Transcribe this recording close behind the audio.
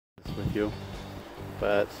with you,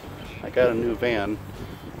 but I got a new van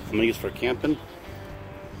I'm gonna use for camping.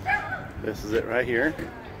 This is it right here.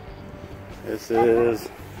 This is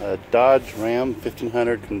a Dodge Ram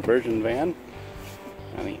 1500 conversion van.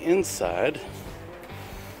 On the inside,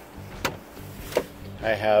 I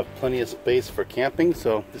have plenty of space for camping,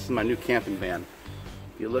 so this is my new camping van.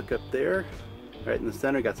 If you look up there, right in the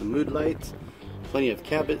center, got some mood lights, plenty of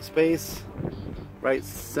cabinet space. Right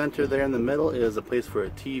center there in the middle is a place for a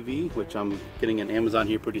TV, which I'm getting on Amazon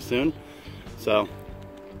here pretty soon. So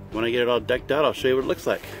when I get it all decked out, I'll show you what it looks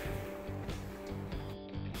like.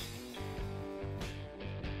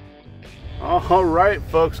 Alright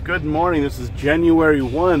folks, good morning. This is January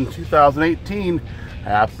 1, 2018.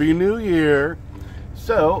 Happy New Year.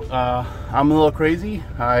 So, I'm a little crazy.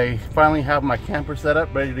 I finally have my camper set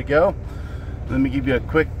up, ready to go. Let me give you a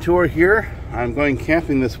quick tour here. I'm going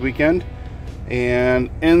camping this weekend, and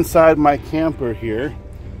inside my camper here,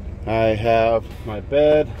 I have my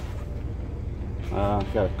bed.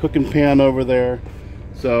 Got a cooking pan over there.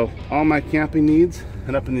 So, all my camping needs,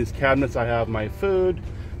 and up in these cabinets I have my food,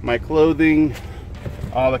 my clothing,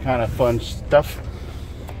 all the kind of fun stuff.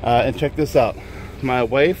 And check this out. My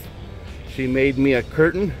wife, she made me a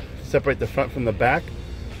curtain, separate the front from the back,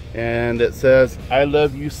 and it says, "I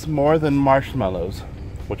love you more than marshmallows,"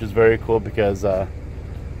 which is very cool because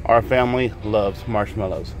our family loves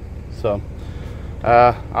marshmallows. So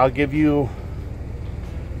I'll give you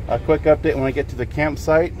a quick update when I get to the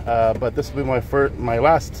campsite, but this will be my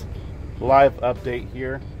last live update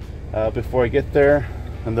here before I get there.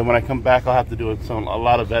 And then when I come back, I'll have to do a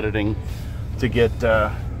lot of editing to get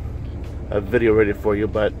a video ready for you.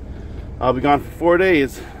 But I'll be gone for 4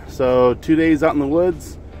 days. So 2 days out in the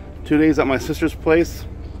woods, 2 days at my sister's place.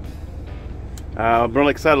 I'm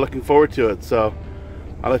really excited, looking forward to it. So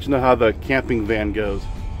I'll let you know how the camping van goes.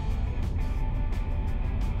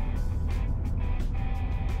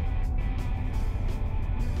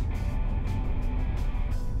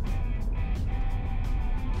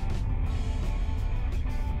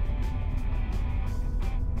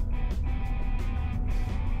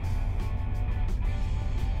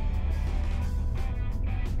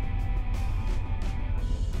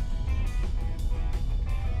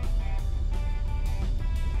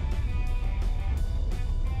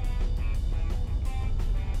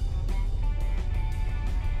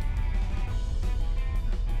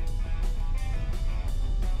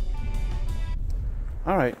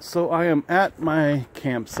 Alright, so I am at my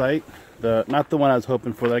campsite. Not the one I was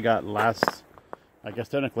hoping for that I got I guess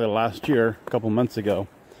technically last year, a couple months ago.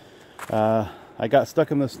 I got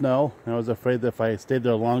stuck in the snow, and I was afraid that if I stayed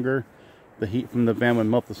there longer, the heat from the van would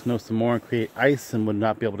melt the snow some more and create ice and would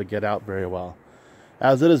not be able to get out very well.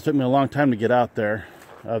 As it is, it took me a long time to get out there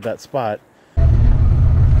of that spot.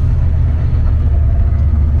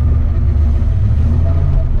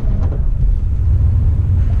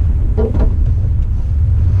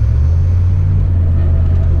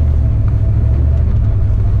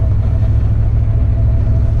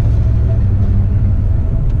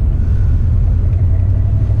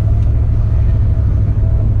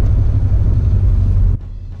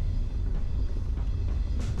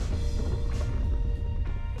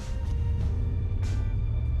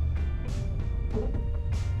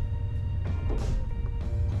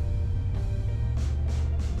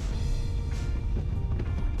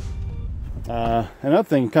 Another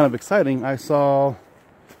thing kind of exciting, I saw,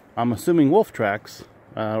 I'm assuming wolf tracks,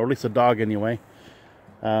 or at least a dog anyway.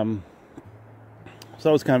 So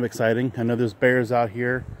that was kind of exciting. I know there's bears out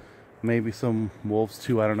here, maybe some wolves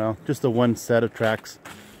too, I don't know. Just the one set of tracks.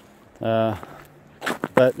 But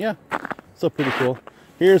yeah, still pretty cool.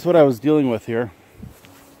 Here's what I was dealing with here.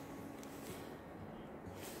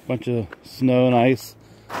 Bunch of snow and ice.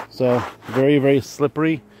 So very, very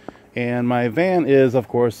slippery. And my van is, of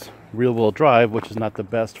course, rear-wheel drive, which is not the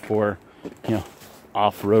best for, you know,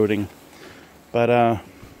 off-roading. But I'm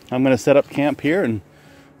going to set up camp here and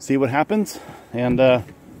see what happens, and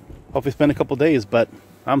hopefully spend a couple days. But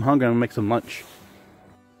I'm hungry. I'm going to make some lunch.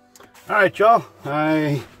 Alright y'all,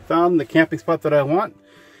 I found the camping spot that I want,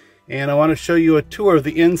 and I want to show you a tour of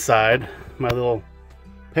the inside. My little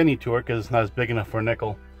penny tour, because it's not as big enough for a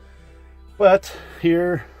nickel. But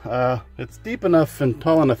here, it's deep enough and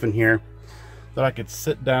tall enough in here that I could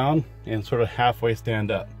sit down and sort of halfway stand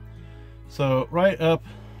up. So right up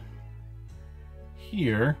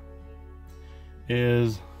here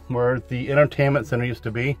is where the entertainment center used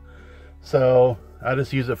to be. So I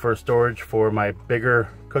just use it for storage for my bigger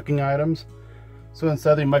cooking items. So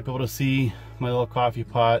inside you might be able to see my little coffee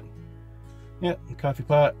pot. Yep, coffee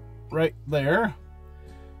pot right there.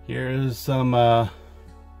 Here's some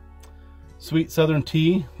sweet southern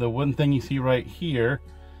tea. The one thing you see right here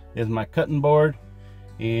is my cutting board,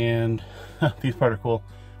 and these parts are cool.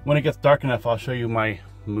 When it gets dark enough, I'll show you my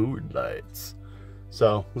mood lights.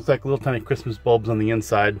 So looks like little tiny Christmas bulbs on the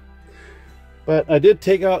inside. But I did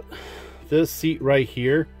take out this seat right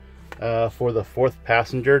here for the fourth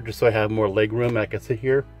passenger, just so I have more leg room. I can sit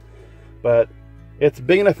here, but it's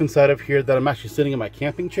big enough inside of here that I'm actually sitting in my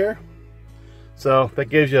camping chair. So that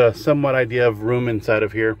gives you a somewhat idea of room inside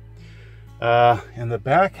of here. In the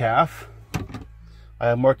back half, I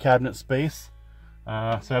have more cabinet space. So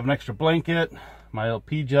I have an extra blanket, my little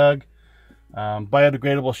pee jug,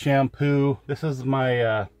 biodegradable shampoo. This is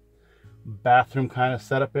my bathroom kind of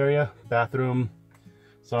setup area. Bathroom.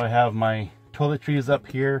 So I have my toiletries up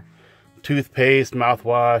here, toothpaste,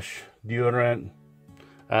 mouthwash, deodorant,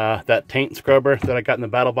 that taint scrubber that I got in the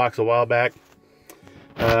battle box a while back.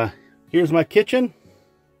 Here's my kitchen.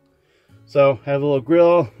 So I have a little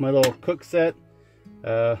grill, my little cook set,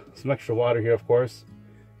 some extra water here, of course.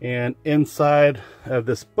 And inside of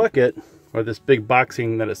this bucket, or this big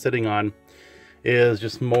boxing that it's sitting on, is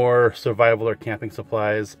just more survival or camping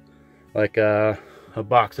supplies, like a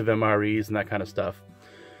box of MREs and that kind of stuff.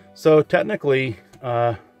 So technically,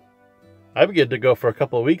 I'd be good to go for a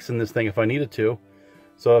couple of weeks in this thing if I needed to.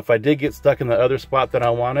 So if I did get stuck in the other spot that I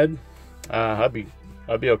wanted, I'd be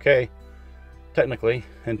okay, technically,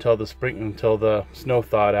 until the spring, until the snow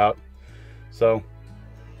thawed out. So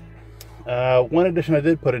one addition I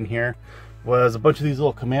did put in here was a bunch of these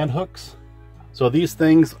little command hooks. So these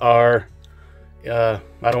things are, I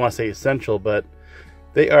don't want to say essential, but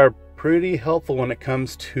they are pretty helpful when it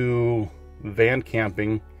comes to van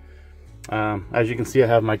camping. As you can see, I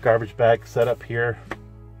have my garbage bag set up here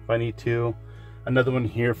if I need to. Another one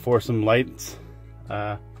here for some lights.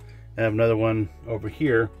 I have another one over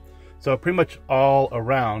here. So pretty much all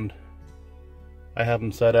around I have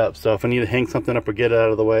them set up. So if I need to hang something up or get it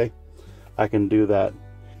out of the way, I can do that.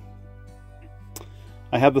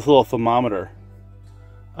 I have this little thermometer.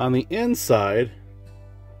 On the inside,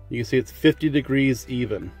 you can see it's 50 degrees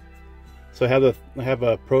even. So I have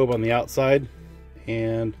a probe on the outside,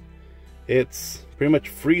 and it's pretty much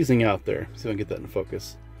freezing out there. See if I can get that in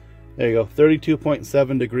focus. There you go,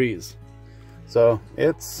 32.7 degrees. So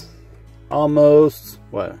it's almost,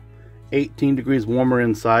 what, 18 degrees warmer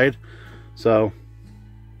inside. So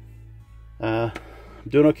I'm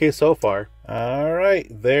doing okay so far. All right,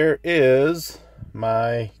 there is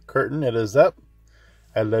my curtain. It is up.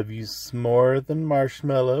 I love you more than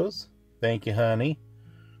marshmallows. Thank you, honey.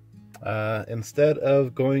 Instead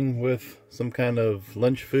of going with some kind of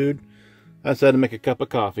lunch food, I decided to make a cup of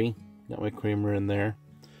coffee. Got my creamer in there.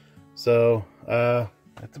 So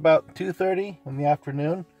it's about 2:30 in the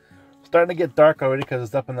afternoon. Starting to get dark already because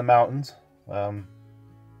it's up in the mountains.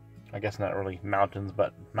 I guess not really mountains,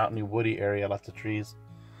 but mountainy, woody area, lots of trees.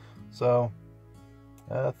 So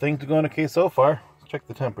things are going okay so far. Let's check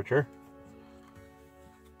the temperature.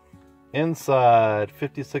 Inside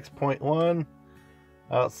 56.1.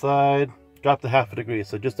 Outside dropped to half a degree,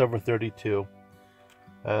 so just over 32.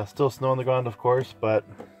 Still snow on the ground, of course, but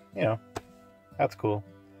you know, that's cool.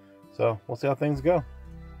 So we'll see how things go.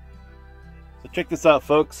 So check this out,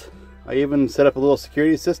 folks. I even set up a little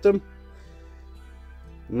security system.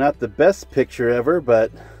 Not the best picture ever,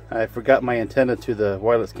 but I forgot my antenna to the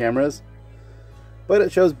wireless cameras. But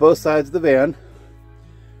it shows both sides of the van.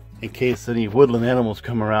 In case any woodland animals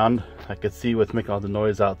come around, I could see what's making all the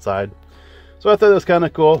noise outside. So I thought it was kind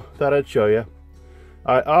of cool. Thought I'd show you.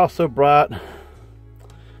 I also brought,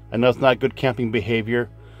 I know it's not good camping behavior,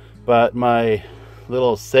 but my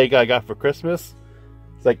little Sega I got for Christmas.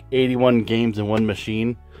 It's like 81 games in one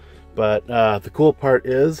machine. But the cool part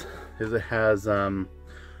is it has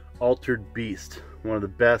Altered Beast, one of the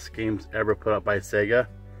best games ever put out by Sega.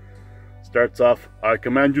 Starts off, I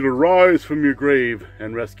command you to rise from your grave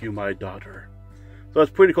and rescue my daughter. So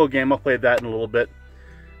it's a pretty cool game. I'll play that in a little bit.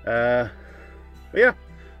 But yeah,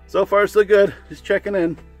 so far so good. Just checking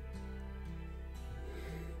in.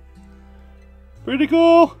 Pretty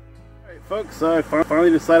cool. Alright folks, I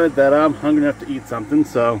finally decided that I'm hungry enough to eat something,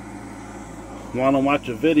 so want to watch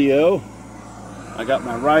a video. I got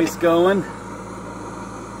my rice going,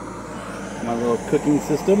 my little cooking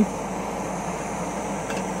system.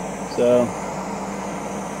 So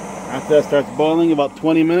after that starts boiling, about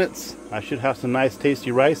 20 minutes, I should have some nice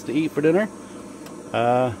tasty rice to eat for dinner.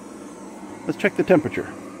 Let's check the temperature.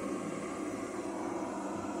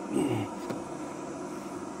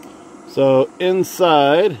 So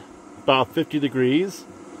inside about 50 degrees,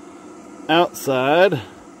 outside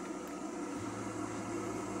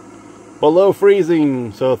below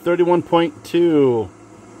freezing, so 31.2.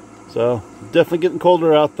 So definitely getting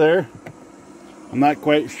colder out there. I'm not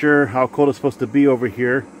quite sure how cold it's supposed to be over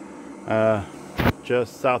here,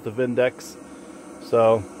 just south of Index.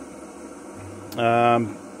 So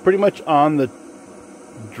pretty much on the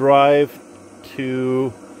drive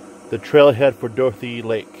to the trailhead for Dorothy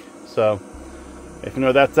Lake. So if you know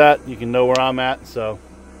where that's at, you can know where I'm at. So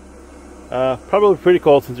probably pretty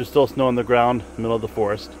cold since there's still snow on the ground in the middle of the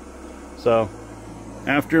forest. So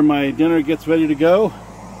after my dinner gets ready to go,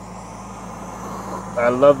 I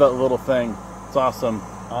love that little thing. It's awesome.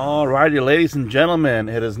 Alrighty, ladies and gentlemen,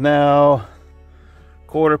 it is now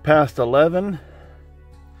 11:15.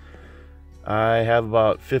 I have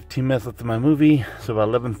about 15 minutes left of my movie, so about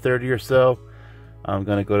 11:30 or so, I'm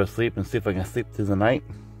gonna go to sleep and see if I can sleep through the night.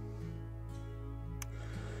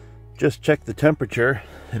 Just check the temperature.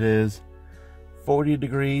 It is 40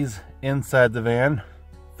 degrees inside the van,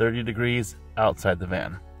 30 degrees outside the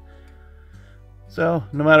van. So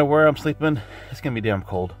no matter where I'm sleeping, it's gonna be damn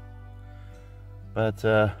cold. But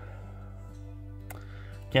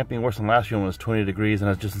can't be worse than last year when it was 20 degrees and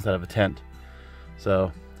I was just inside of a tent.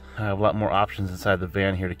 So I have a lot more options inside the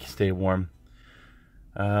van here to stay warm.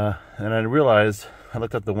 And I realized, I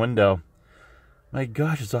looked out the window, my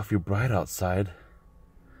gosh, it's awfully bright outside.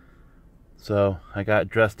 So I got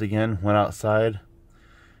dressed again, went outside,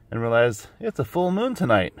 and realized it's a full moon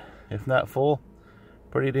tonight. If not full,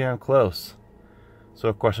 pretty damn close. So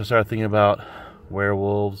of course I started thinking about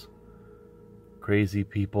werewolves, crazy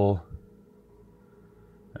people.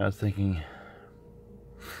 I was thinking,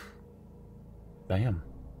 bam.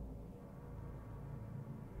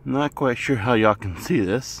 Not quite sure how y'all can see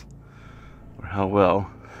this, or how well,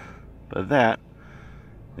 but that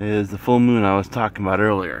is the full moon I was talking about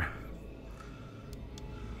earlier.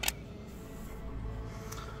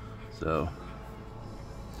 So,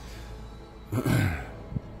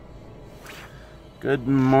 good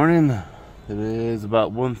morning. It is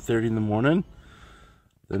about 1:30 in the morning.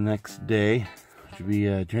 The next day, which would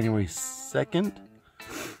be January 2nd.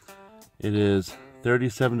 It is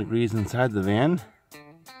 37 degrees inside the van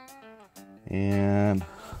and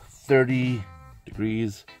 30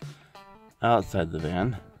 degrees outside the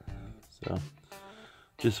van. So,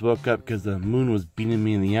 just woke up because the moon was beating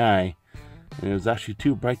me in the eye. And it was actually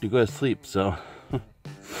too bright to go to sleep, so have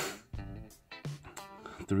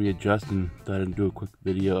to readjust and thought I'd do a quick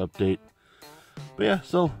video update. But yeah,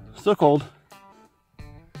 still cold.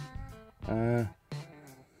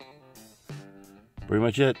 Pretty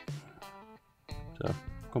much it. So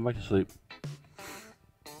going back to sleep.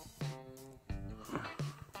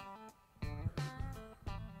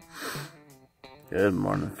 Good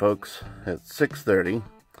morning, folks. It's 6:30.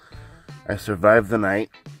 I survived the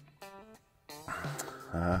night.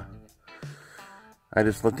 I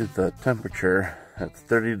just looked at the temperature. It's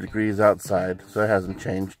 30 degrees outside, so it hasn't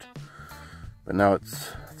changed. But now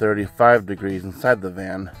it's 35 degrees inside the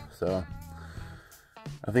van, so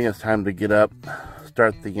I think it's time to get up,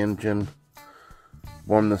 start the engine,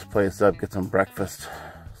 warm this place up, get some breakfast.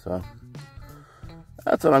 So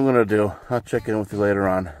that's what I'm gonna do. I'll check in with you later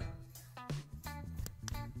on.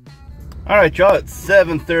 Alright y'all, it's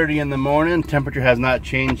 7:30 in the morning. Temperature has not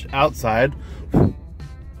changed outside.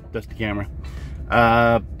 That's the camera.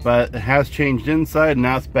 But it has changed inside.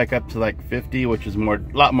 Now it's back up to like 50, which is a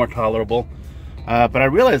lot more tolerable. But I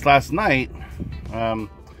realized last night,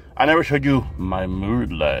 I never showed you my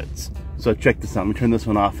mood lights. So check this out. Let me turn this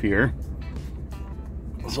one off here.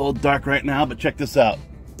 It's a little dark right now, but check this out.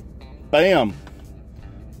 Bam!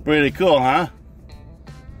 Pretty cool, huh?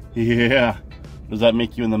 Yeah. Does that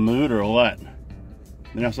make you in the mood or what?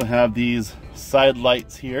 They also have these side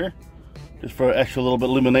lights here, just for extra little bit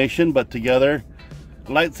of illumination, but together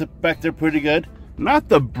lights it back there pretty good. Not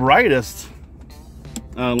the brightest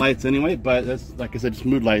lights anyway, but that's, like I said, just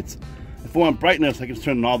mood lights. If I want brightness, I can just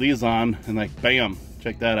turn all these on and like bam,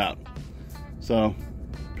 check that out. So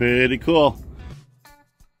pretty cool.